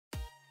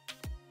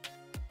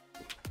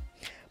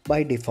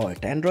By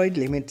default, Android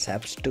limits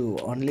apps to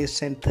only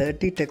send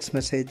 30 text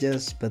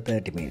messages per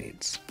 30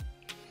 minutes.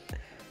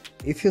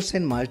 If you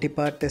send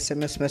multi-part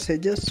SMS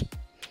messages,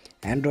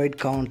 Android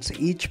counts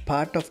each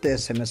part of the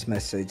SMS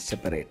message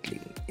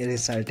separately,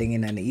 resulting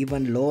in an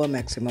even lower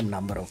maximum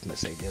number of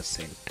messages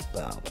sent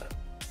per hour.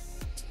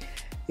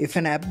 If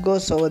an app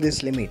goes over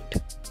this limit,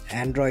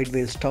 Android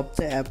will stop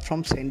the app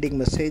from sending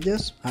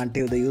messages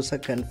until the user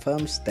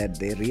confirms that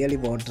they really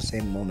want to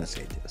send more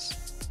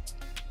messages.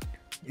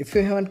 If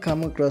you haven't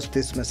come across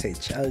this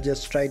message, I'll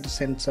just try to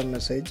send some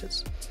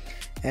messages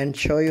and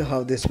show you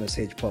how this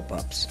message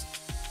pop-ups.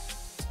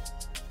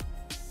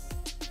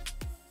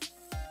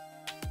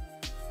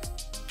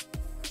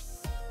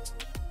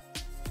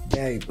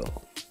 There you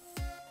go.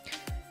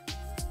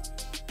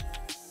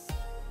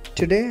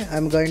 Today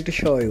I'm going to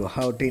show you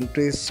how to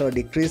increase or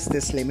decrease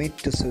this limit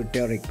to suit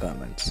your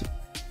requirements.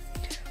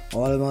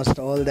 Almost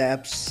all the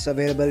apps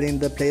available in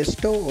the Play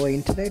Store or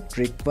Internet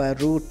require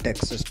root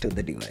access to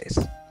the device.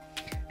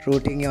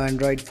 Rooting your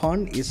Android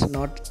phone is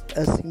not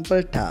a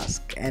simple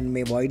task and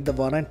may void the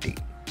warranty.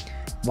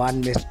 One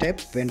misstep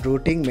when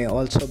rooting may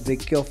also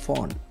break your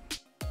phone.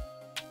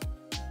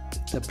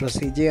 The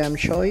procedure I am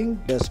showing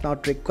does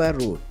not require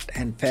root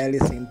and fairly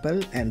simple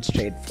and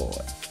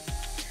straightforward.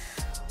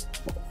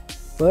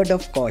 Word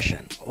of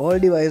caution, all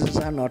devices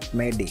are not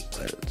made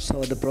equal,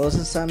 so the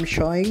process I am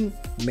showing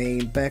may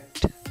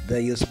impact the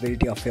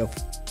usability of your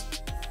phone.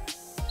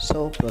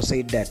 So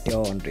proceed at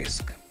your own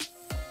risk.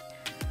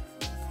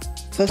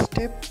 First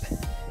step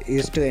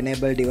is to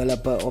enable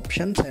developer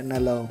options and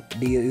allow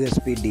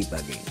USB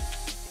debugging.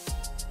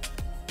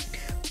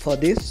 For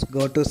this,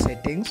 go to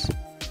Settings,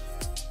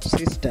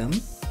 System,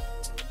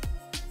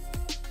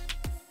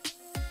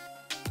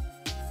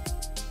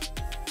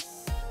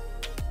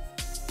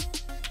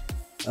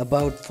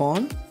 About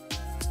Phone,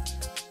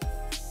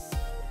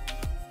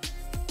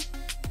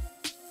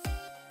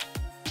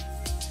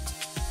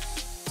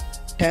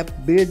 tap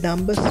build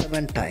number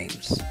 7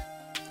 times.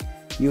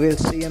 You will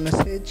see a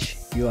message,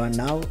 you are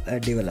now a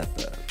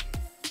developer.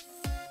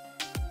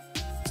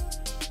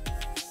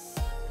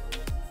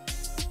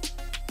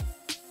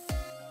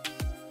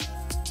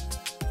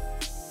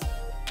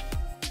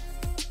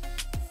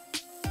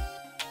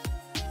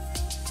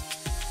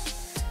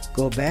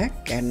 Go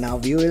back and now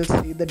you will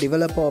see the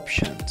developer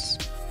options.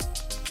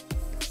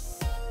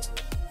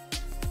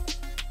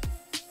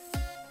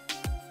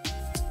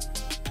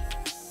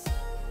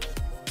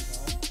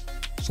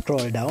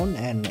 Scroll down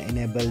and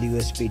enable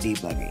USB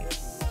debugging.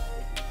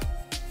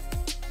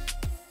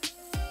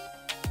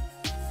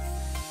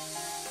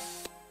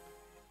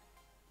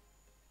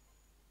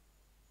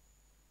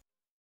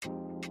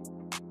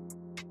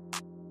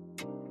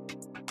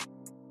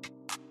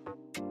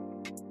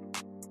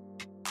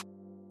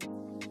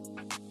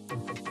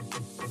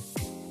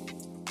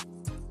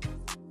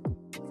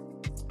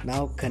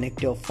 Now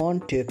connect your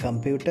phone to your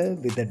computer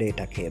with the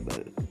data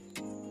cable.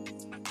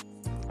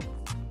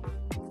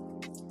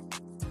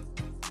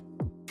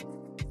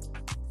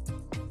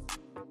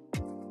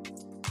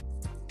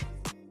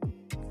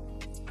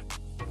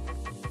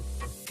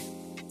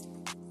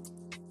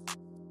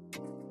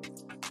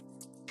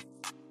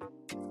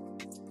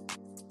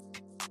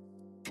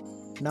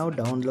 Now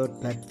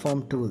download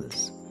Platform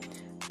Tools.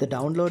 The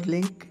download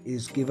link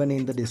is given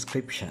in the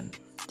description.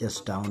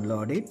 Just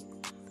download it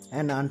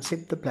and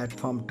unzip the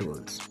Platform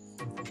Tools.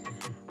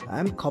 I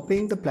am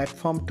copying the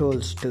Platform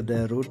Tools to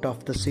the root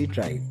of the C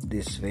drive.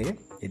 This way,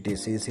 it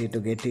is easy to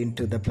get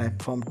into the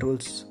Platform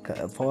Tools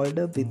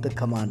folder with the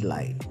command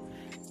line.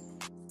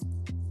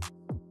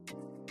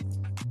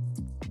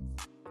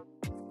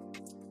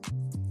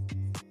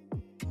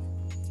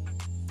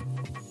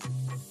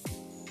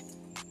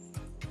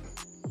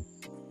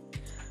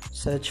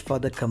 Search for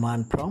the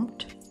command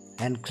prompt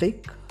and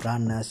click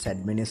Run as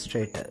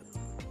Administrator.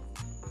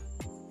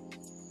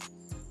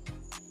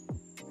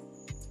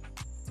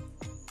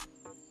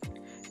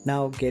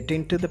 Now get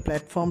into the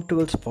Platform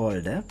Tools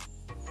folder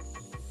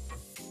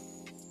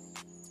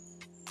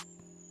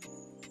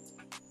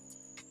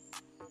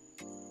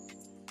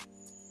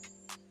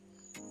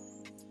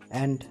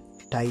and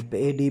type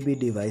ADB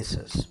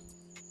devices.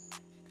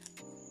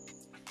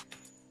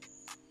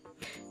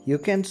 You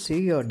can see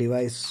your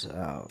device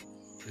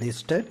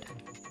listed,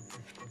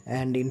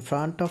 and in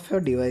front of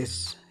your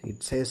device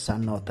it says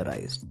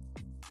unauthorized.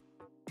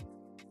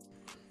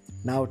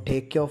 Now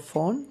take your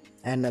phone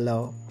and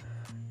allow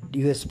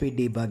USB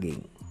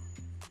debugging.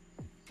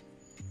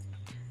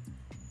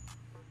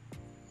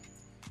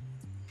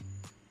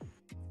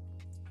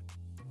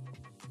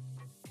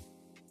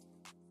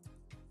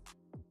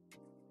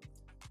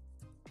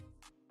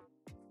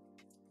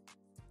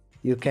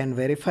 You can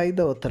verify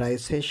the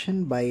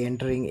authorization by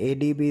entering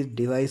ADB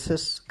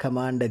devices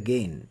command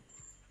again.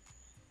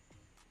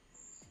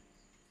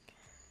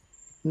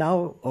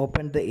 Now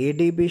open the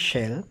ADB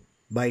shell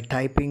by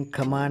typing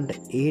command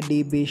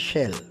ADB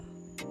shell.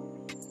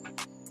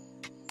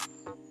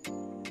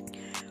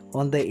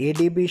 On the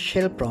ADB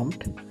shell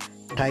prompt,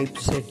 type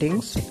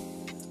settings,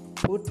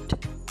 put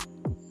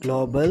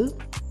global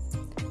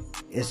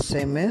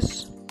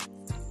SMS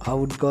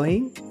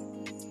outgoing,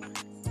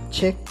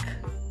 check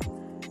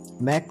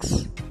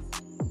max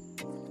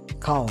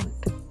count,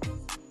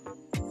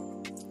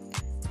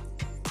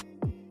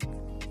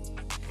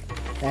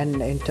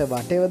 and enter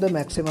whatever the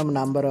maximum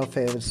number of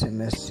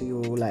SMS you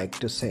like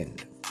to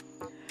send.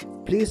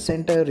 Please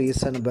enter a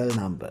reasonable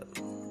number.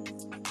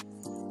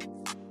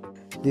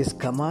 This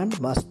command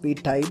must be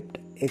typed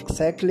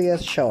exactly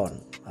as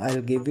shown.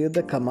 I'll give you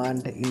the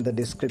command in the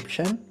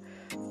description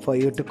for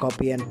you to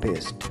copy and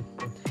paste.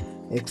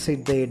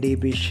 Exit the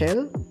ADB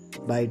shell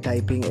by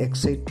typing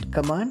exit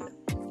command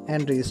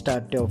and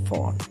restart your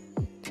phone.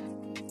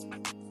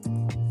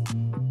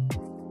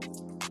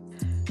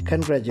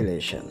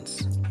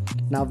 Congratulations!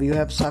 Now you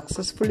have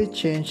successfully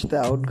changed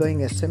the outgoing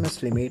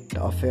SMS limit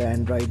of your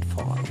Android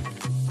phone.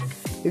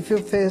 If you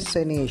face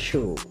any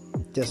issue,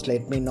 just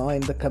let me know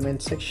in the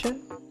comment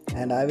section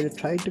and I will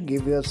try to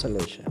give you a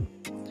solution.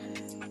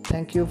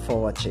 Thank you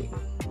for watching.